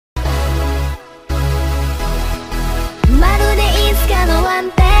ワ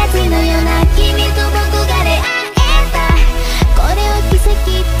ンページのような君と僕が出会えたこれを奇跡って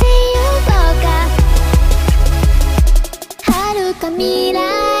言おうか遥か未来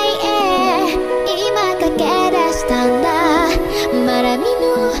へ今駆け出したんだまだ見ぬ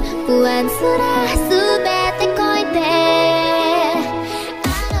不安すら全て越えて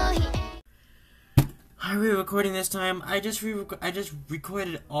Are we recording this time? I just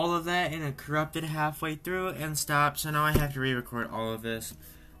recorded all of that and it corrupted halfway through and stopped, so now I have to re-record all of this.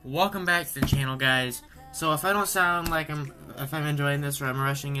 Welcome back to the channel, guys. So if I don't sound like if I'm enjoying this or I'm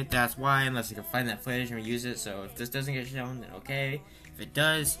rushing it, that's why, unless you can find that footage and reuse it. So if this doesn't get shown, then okay. If it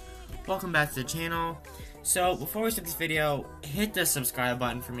does, welcome back to the channel. So before we start this video, hit the subscribe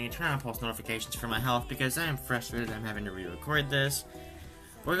button for me, turn on post notifications for my health, because I am frustrated I'm having to re-record this.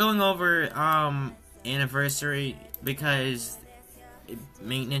 We're going over, anniversary because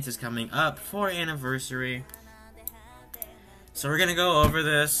maintenance is coming up for anniversary, so we're gonna go over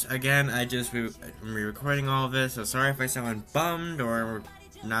this again. I'm re-recording all of this, so sorry if I sound bummed or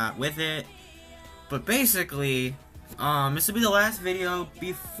not with it, but basically this will be the last video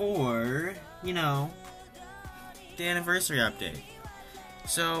before, you know, the anniversary update.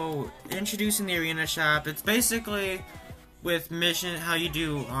 So introducing the arena shop, it's basically with mission, how you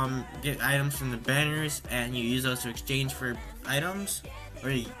do get items from the banners and you use those to exchange for items,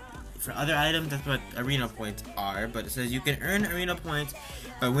 or for other items. That's what arena points are. But it says you can earn arena points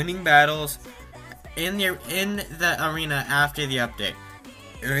by winning battles in the arena after the update.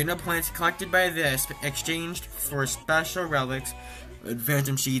 Arena points collected by this exchanged for special relics,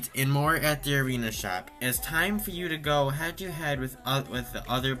 phantom sheets, and more at the arena shop. It's time for you to go head to head with the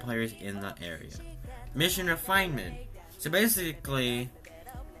other players in the area. Mission refinement. So basically,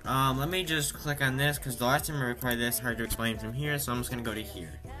 let me just click on this, because the last time I recorded this, it's hard to explain from here, so I'm just going to go to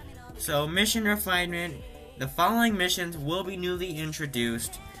here. So, mission refinement. The following missions will be newly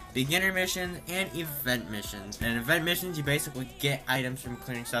introduced. Beginner missions and event missions. And event missions, you basically get items from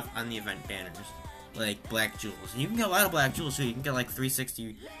clearing stuff on the event banners. Like black jewels. And you can get a lot of black jewels too. You can get like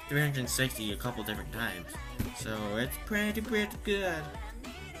 360 a couple different times. So, it's pretty good.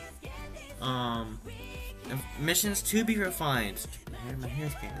 Missions to be refined. My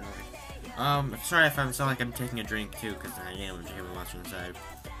hair's getting annoying. Sorry if I sound like I'm taking a drink too, because I am drinking monster inside.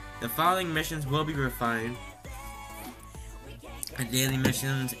 The following missions will be refined. Daily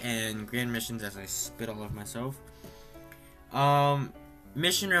missions and grand missions, as I spit all over myself.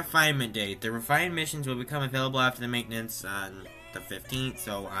 Mission refinement date. The refined missions will become available after the maintenance on the 15th,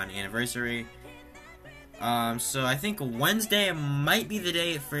 so on anniversary. So I think Wednesday might be the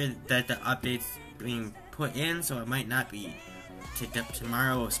day for that the updates being put in, so it might not be ticked up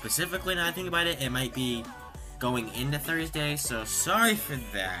tomorrow specifically. Now I think about it, it might be going into Thursday, so sorry for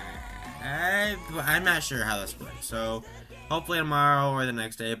that. I'm not sure how this works, so hopefully tomorrow or the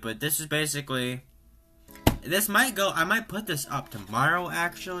next day. But this is basically, this might go, I might put this up tomorrow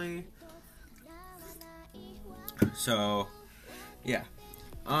actually, so yeah.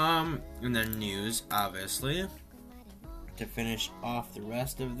 And then news, obviously, to finish off the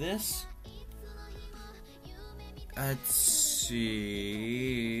rest of this. Let's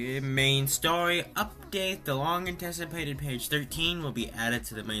see. Main story update. The long anticipated page 13 will be added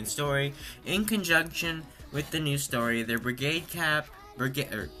to the main story in conjunction with the new story. The brigade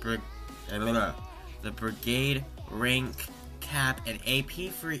rank cap and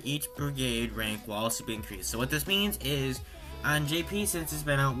AP for each brigade rank will also be increased. So what this means is, on JP, since it's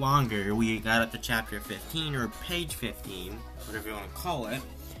been out longer, we got up to chapter 15 or page 15, whatever you want to call it.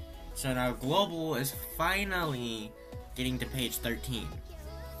 So now Global is finally getting to page 13.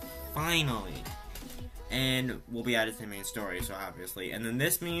 Finally. And will be added to the main story, so obviously. And then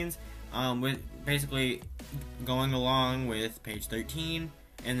this means, with basically going along with page 13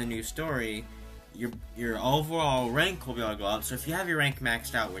 and the new story, your overall rank will be able to go up. So if you have your rank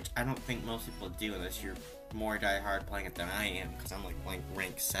maxed out, which I don't think most people do unless you're more die-hard playing it than I am, because I'm like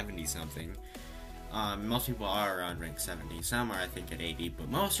rank 70 something. Most people are around rank 70. Some are, I think, at 80, but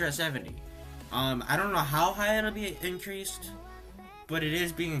most are at 70. I don't know how high it'll be increased, but it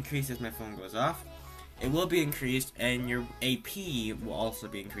is being increased as my phone goes off. It will be increased, and your AP will also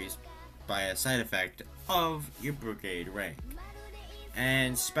be increased by a side effect of your brigade rank.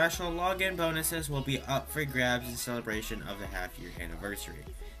 And special login bonuses will be up for grabs in celebration of the half-year anniversary.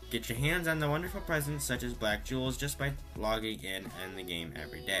 Get your hands on the wonderful presents such as black jewels just by logging in the game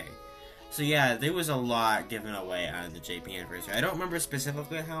every day. So yeah, there was a lot given away on the JP anniversary. I don't remember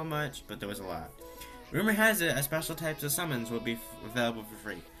specifically how much, but there was a lot. Rumor has it a special types of summons will be available for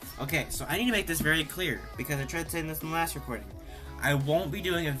free. Okay, so I need to make this very clear, because I tried saying this in the last recording. I won't be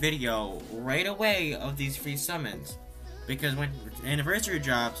doing a video right away of these free summons. because when anniversary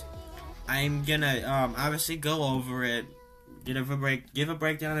drops, I'm gonna obviously go over it, give a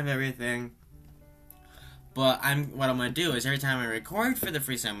breakdown of everything. But what I'm gonna do is every time I record for the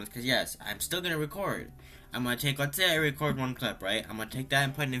free summons, because yes, I'm still gonna record. I'm gonna take, let's say I record one clip, right? I'm gonna take that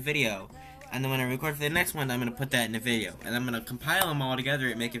and put it in a video, and then when I record for the next one, I'm gonna put that in a video, and I'm gonna compile them all together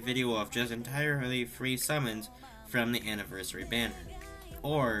and make a video of just entirely free summons from the anniversary banner,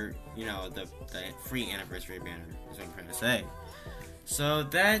 or you know, the free anniversary banner is what I'm trying to say. So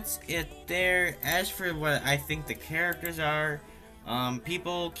that's it there. As for what I think the characters are,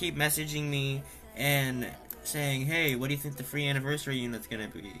 people keep messaging me and saying, hey, what do you think the free anniversary unit's gonna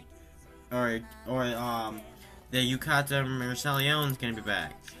be? Or the Yukata Mercelion is gonna be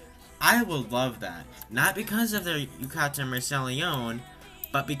back. I will love that. Not because of the Yukata Mercelion,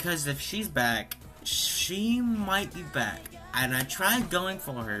 but because if she's back, she might be back. And I tried going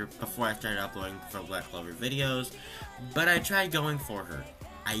for her before I started uploading for Black Clover videos, but I tried going for her.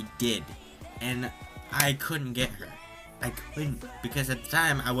 I did. And I couldn't get her. I couldn't, because at the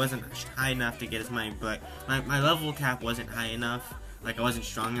time I wasn't high enough to get as many, but my level cap wasn't high enough. Like, I wasn't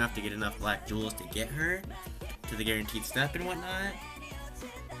strong enough to get enough black jewels to get her to the guaranteed step and whatnot.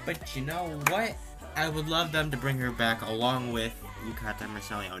 But you know what? I would love them to bring her back along with Yukata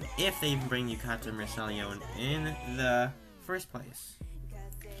Mercelion, if they even bring Yukata Mercelion in the first place.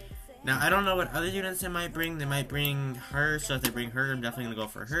 Now, I don't know what other units they might bring. They might bring her, so if they bring her, I'm definitely gonna go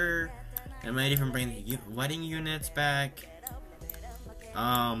for her. They might even bring the wedding units back.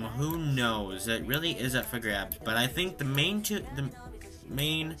 Who knows? It really is up for grabs. But I think the main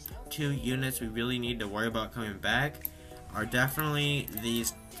two units we really need to worry about coming back are definitely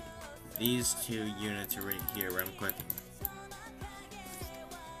these two units right here where I'm clicking.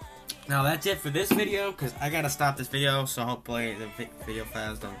 Now that's it for this video, because I gotta stop this video, so hopefully the video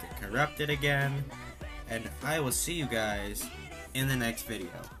files don't get corrupted again. And I will see you guys in the next video.